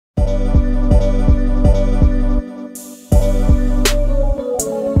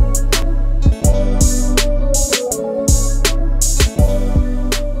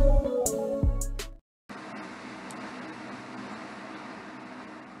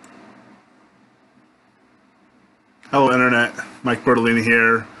Hello Internet, Mike Bertolini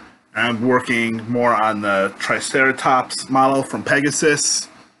here. I'm working more on the Triceratops model from Pegasus.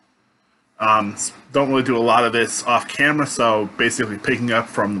 Don't really do a lot of this off camera, so basically picking up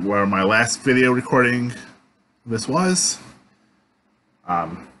from where my last video recording this was. I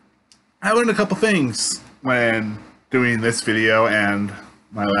learned a couple things when doing this video and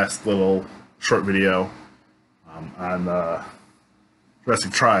my last little short video on the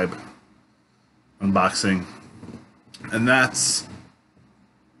Jurassic Tribe unboxing. And that's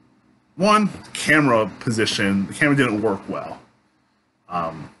one, camera position. The camera didn't work well.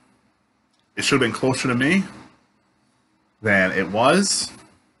 It should have been closer to me than it was.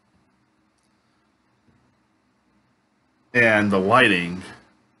 And the lighting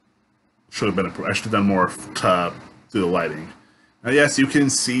should have been, I should have done more to do the lighting. Now, yes, you can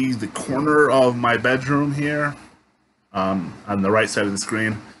see the corner of my bedroom here on the right side of the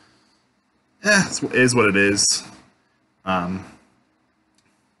screen. It is what it is.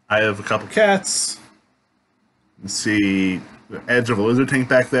 I have a couple cats. You see the edge of a lizard tank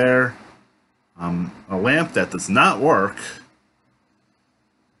back there. A lamp that does not work.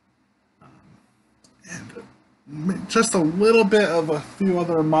 And just a little bit of a few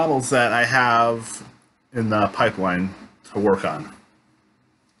other models that I have in the pipeline to work on.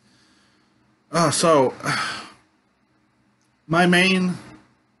 My main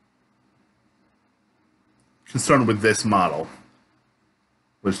concern with this model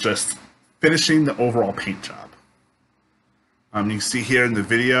was just finishing the overall paint job. You can see here in the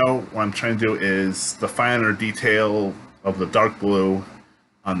video, what I'm trying to do is the finer detail of the dark blue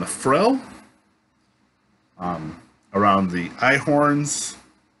on the frill, around the eye horns,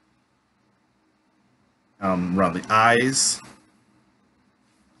 around the eyes.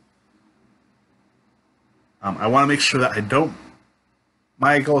 I want to make sure that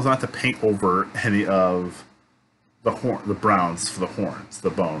my goal is not to paint over any of the browns for the horns, the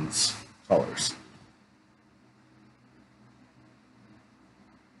bones colors.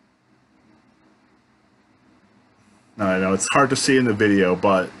 Now, I know it's hard to see in the video,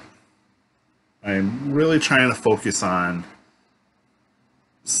 but I'm really trying to focus on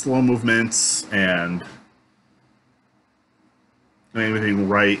slow movements and doing everything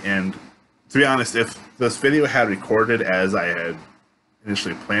right. And to be honest, if this video had recorded as I had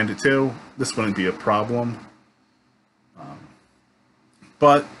initially planned it to, this wouldn't be a problem.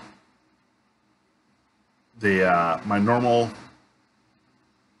 But my normal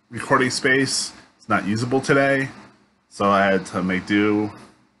recording space is not usable today, so I had to make do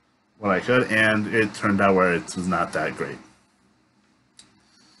what I could, and it turned out where it was not that great.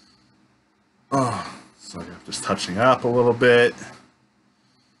 So I'm just touching up a little bit.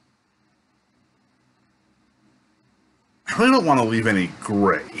 I really don't want to leave any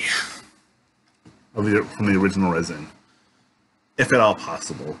gray from the original resin, if at all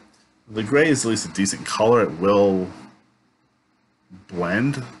possible. The gray is at least a decent color. It will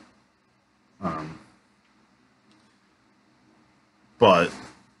blend. But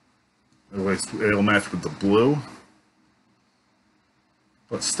it'll match with the blue.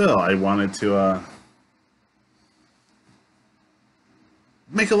 But still, I wanted to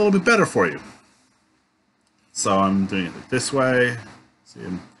make it a little bit better for you. So I'm doing it this way. See,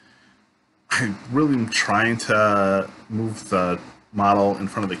 I really am trying to move the model in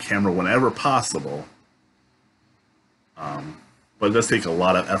front of the camera whenever possible. But it does take a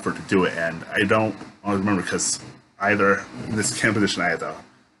lot of effort to do it, and I don't always remember because either in this camera position I had to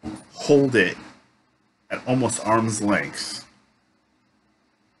hold it at almost arm's length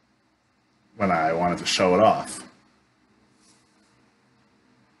when I wanted to show it off.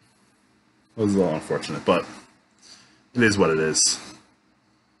 It was a little unfortunate, but it is what it is.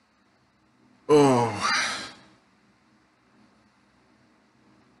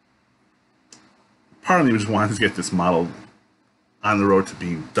 Part of me just wanted to get this model on the road to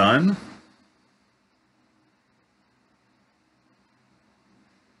being done.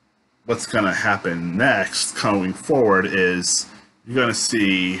 What's going to happen next, going forward, is you're going to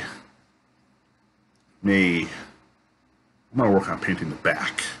see me. I'm going to work on painting the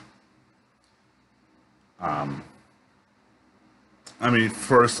back.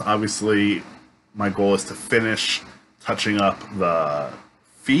 First, obviously, my goal is to finish touching up the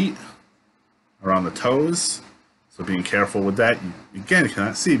feet around the toes. So being careful with that. Again, you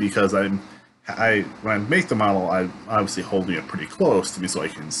cannot see because when I make the model, I'm obviously holding it pretty close to me so I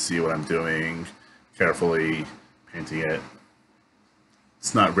can see what I'm doing, carefully painting it.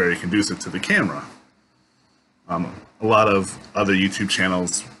 It's not very conducive to the camera. A lot of other YouTube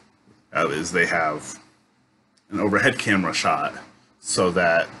channels they have an overhead camera shot so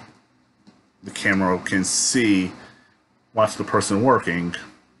that the camera can see watch the person working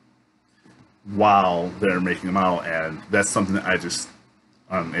while they're making a model, and that's something that I just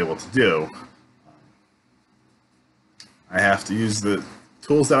unable to do. I have to use the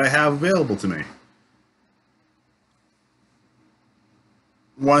tools that I have available to me.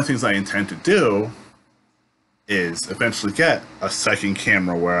 One of the things I intend to do is eventually get a second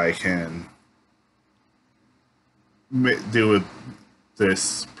camera where I can do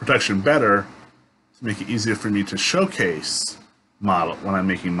this production better to make it easier for me to showcase model when I'm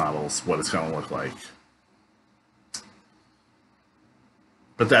making models what it's going to look like.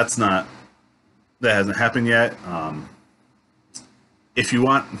 But that hasn't happened yet. If you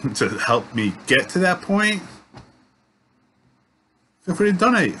want to help me get to that point, feel free to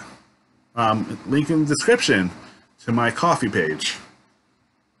donate. Link in the description to my Ko-fi page.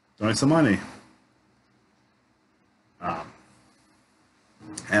 Donate some money.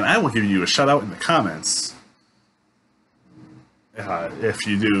 And I will give you a shout out in the comments if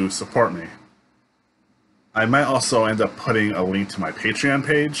you do support me. I might also end up putting a link to my Patreon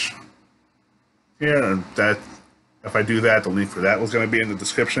page here, and that if I do that, the link for that was going to be in the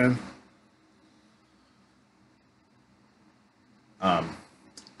description.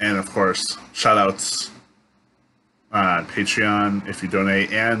 And of course, shout outs on Patreon if you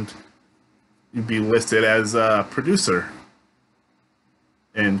donate, and you'd be listed as a producer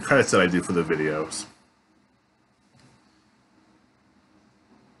in credits that I do for the videos.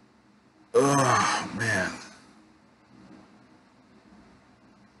 Oh, man.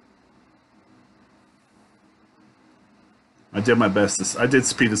 I did my best. I did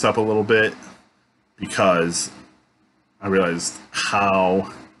speed this up a little bit because I realized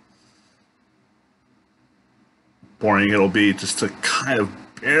how boring it'll be just to kind of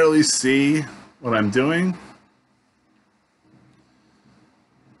barely see what I'm doing.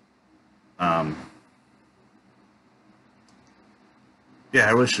 Yeah,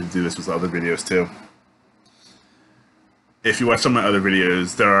 I really should do this with other videos too. If you watch some of my other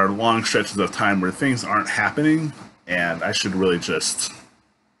videos, there are long stretches of time where things aren't happening, and I should really just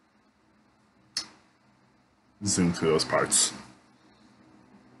zoom through those parts.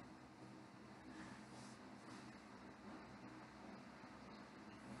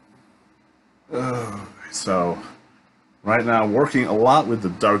 So, right now, working a lot with the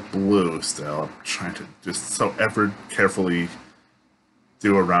dark blue still. I'm trying to just so ever carefully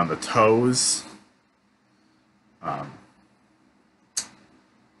do around the toes. Like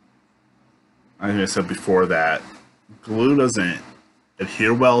I said before, that glue doesn't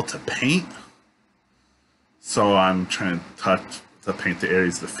adhere well to paint, so I'm trying to paint the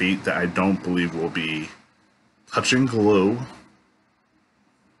areas of the feet that I don't believe will be touching glue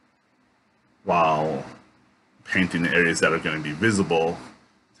while painting the areas that are going to be visible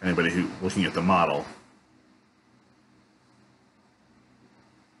to anybody who's looking at the model.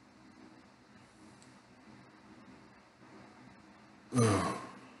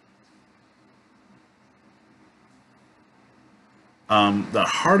 The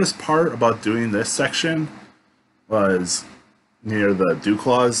hardest part about doing this section was near the dew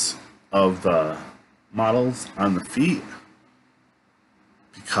claws of the models on the feet,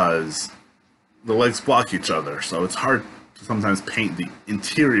 because the legs block each other, so it's hard to sometimes paint the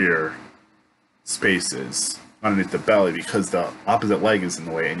interior spaces underneath the belly because the opposite leg is in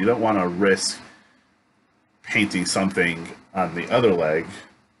the way, and you don't want to risk painting something on the other leg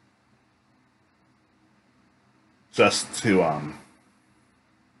just to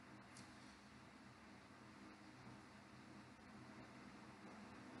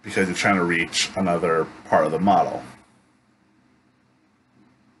because you're trying to reach another part of the model.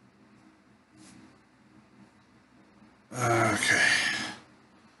 Okay.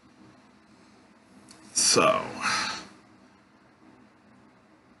 So,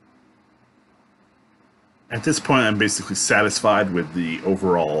 at this point, I'm basically satisfied with the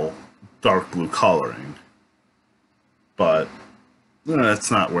overall dark blue coloring. But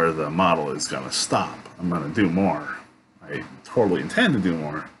that's not where the model is going to stop. I'm going to do more. I totally intend to do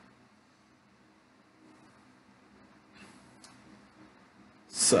more.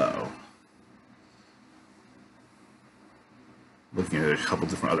 So, looking at a couple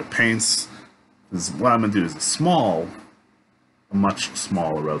different other paints. What I'm going to do is a much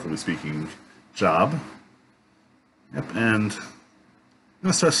smaller, relatively speaking, job. Yep, and I'm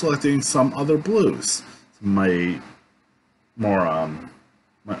going to start selecting some other blues. My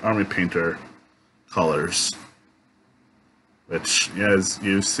Army Painter colors, which, as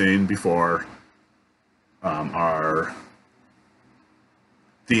you've seen before, are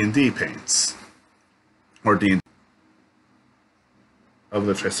D&D paints, or D&D of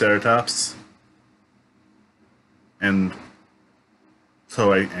the Triceratops, and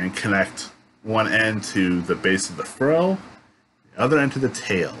and connect one end to the base of the frill, the other end to the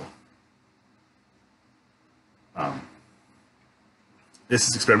tail. This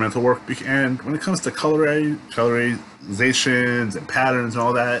is experimental work, and when it comes to colorizations and patterns and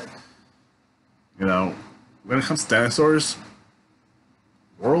all that, you know, when it comes to dinosaurs,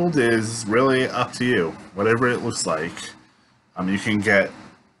 world is really up to you. Whatever it looks like, you can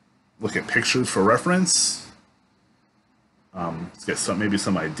look at pictures for reference, get maybe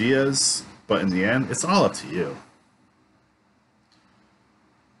some ideas, but in the end, it's all up to you.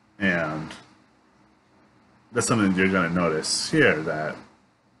 And that's something you're going to notice here, that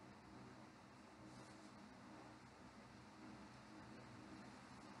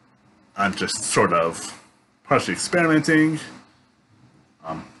I'm just sort of partially experimenting.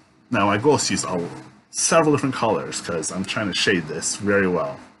 Now my goal is to use several different colors because I'm trying to shade this very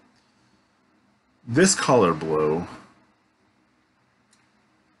well. This color blue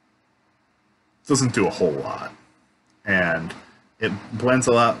doesn't do a whole lot, and it blends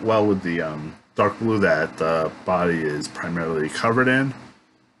a lot well with the dark blue that the body is primarily covered in.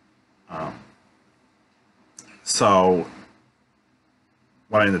 So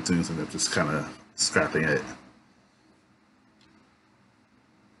what I end up doing is I end up just kind of scrapping it.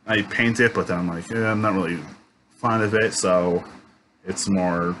 I paint it, but then I'm like, I'm not really fond of it, so it's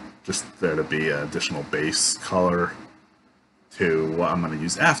more just there to be an additional base color to what I'm going to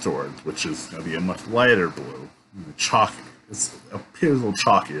use afterwards, which is going to be a much lighter blue. Chalky. It appears a little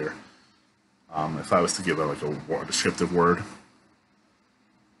chalkier. If I was to give it like a more descriptive word.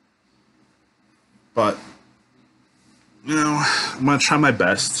 But, you know, I'm going to try my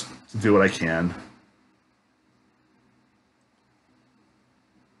best to do what I can.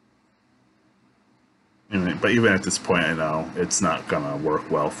 But even at this point, I know it's not going to work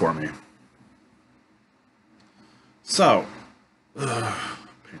well for me. So,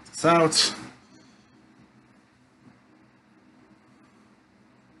 paint this out.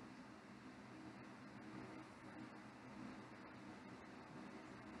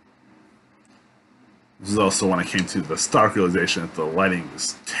 This is also when I came to the stark realization that the lighting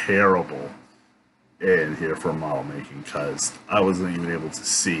was terrible in here for model making, because I wasn't even able to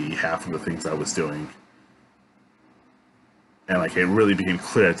see half of the things I was doing. And like, it really became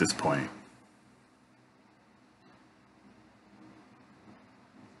clear at this point.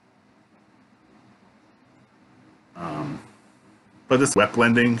 But this wet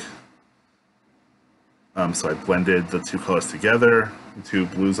blending, so I blended the two colors together, the two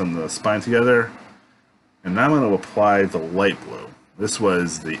blues on the spine together, and now I'm going to apply the light blue. This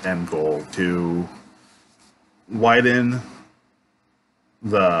was the end goal, to widen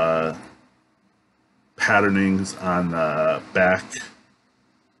the patternings on the back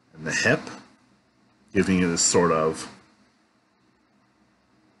and the hip, giving it this sort of,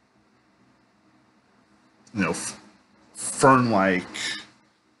 you know, fern-like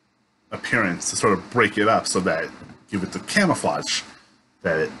appearance to sort of break it up, so that give it the camouflage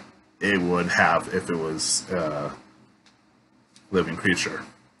that it would have if it was a living creature.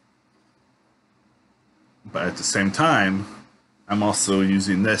 But at the same time, I'm also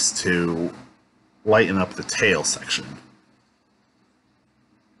using this to lighten up the tail section,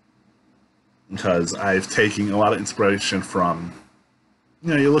 because I've taken a lot of inspiration from,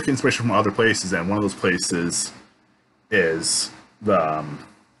 you know, you look at inspiration from other places, and one of those places is the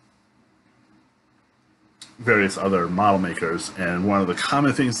various other model makers, and one of the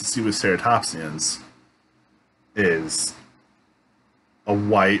common things to see with ceratopsians is a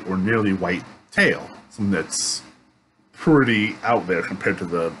white or nearly white tail, something that's pretty out there compared to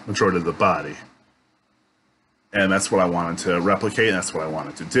the majority of the body. And that's what I wanted to replicate, and that's what I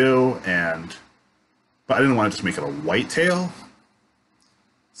wanted to do, but I didn't want to just make it a white tail.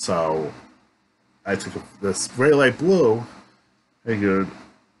 So I took this very light blue, figured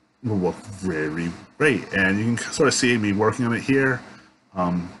it would look very great. And you can sort of see me working on it here,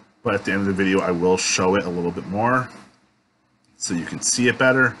 but at the end of the video I will show it a little bit more so you can see it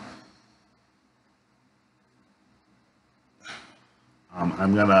better.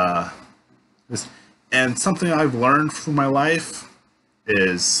 I'm gonna and something I've learned from my life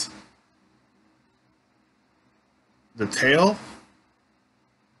is the tail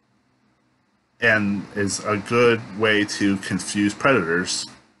and is a good way to confuse predators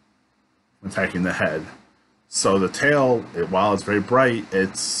attacking the head. So the tail, while it's very bright,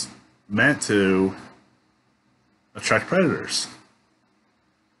 it's meant to attract predators.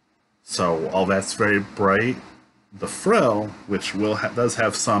 So all that's very bright. The frill, which does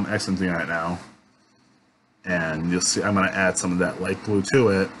have some accenting on it now, and you'll see I'm going to add some of that light blue to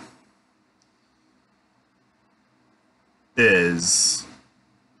it, is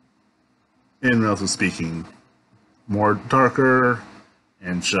in relatively speaking, more darker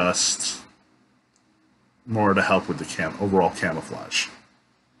and just more to help with the overall camouflage.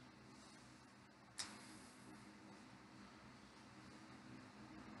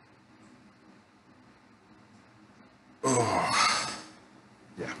 Oh,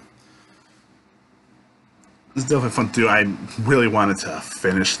 yeah. It's definitely fun to do. I really wanted to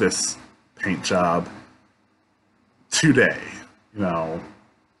finish this paint job today. You know,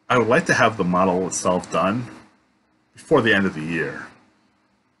 I would like to have the model itself done before the end of the year.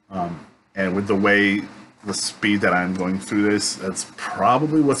 And with the speed that I'm going through this, that's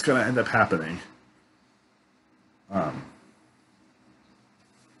probably what's going to end up happening.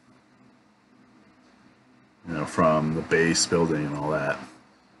 You know, from the base building and all that.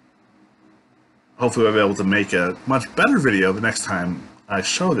 Hopefully I'll be able to make a much better video the next time I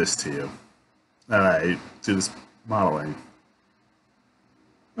show this to you. That I do this modeling.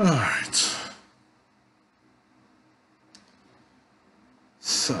 Alright.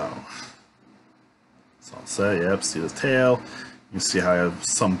 So, that's all set. Yep, see the tail. You can see how I have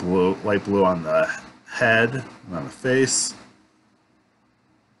some blue, light blue on the head, and on the face,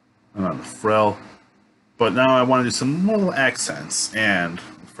 and on the frill. But now I want to do some more little accents, and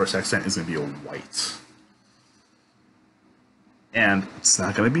the first accent is going to be a white. And it's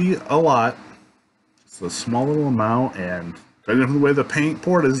not going to be a lot. It's a small little amount, and judging from the way the paint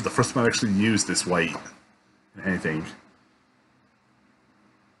poured is, the first time I actually used this white in anything.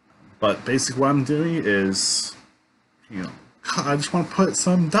 But basically what I'm doing is, you know, I just want to put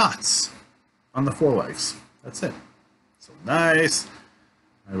some dots on the forelegs. That's it. So nice.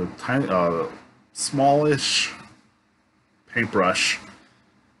 I have a tiny, smallish paintbrush.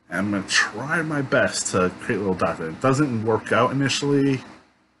 And I'm going to try my best to create little dots. It doesn't work out initially,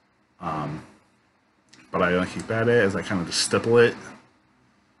 but I'm going to keep at it as I kind of just stipple it.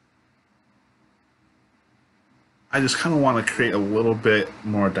 I just kind of want to create a little bit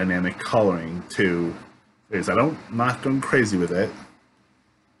more dynamic coloring to these. I'm not going crazy with it,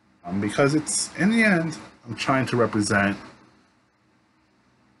 because it's, in the end, I'm trying to represent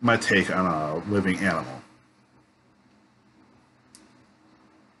my take on a living animal.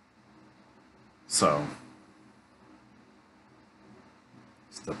 So,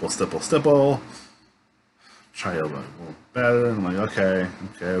 stipple, stipple, stipple. Try it a little better. I'm like, okay.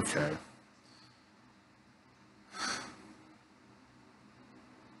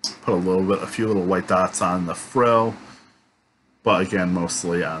 Put a few little white dots on the frill, but again,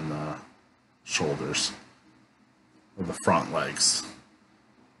 mostly on the shoulders or the front legs.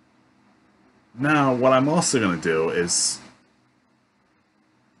 Now, what I'm also going to do is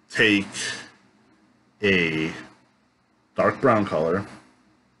take a dark brown color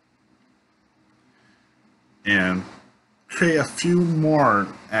and create a few more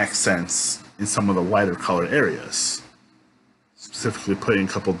accents in some of the lighter color areas. Specifically putting a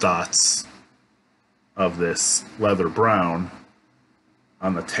couple dots of this leather brown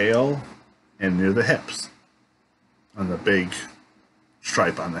on the tail and near the hips, on the big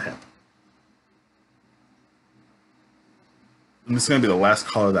stripe on the hip. And this is going to be the last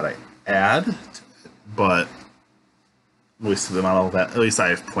color that I add to it, but at least to the model that at least I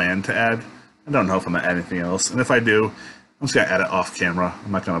have planned to add. I don't know if I'm going to add anything else, and if I do, I'm just going to add it off camera.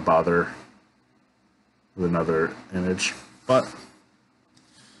 I'm not going to bother with another image, but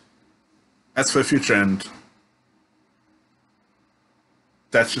that's for the future, and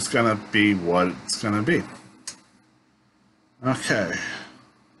that's just going to be what it's going to be. Okay.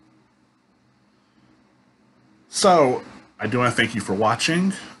 So, I do want to thank you for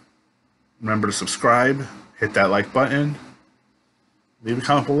watching. Remember to subscribe, hit that like button, leave a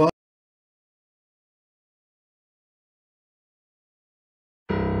comment below.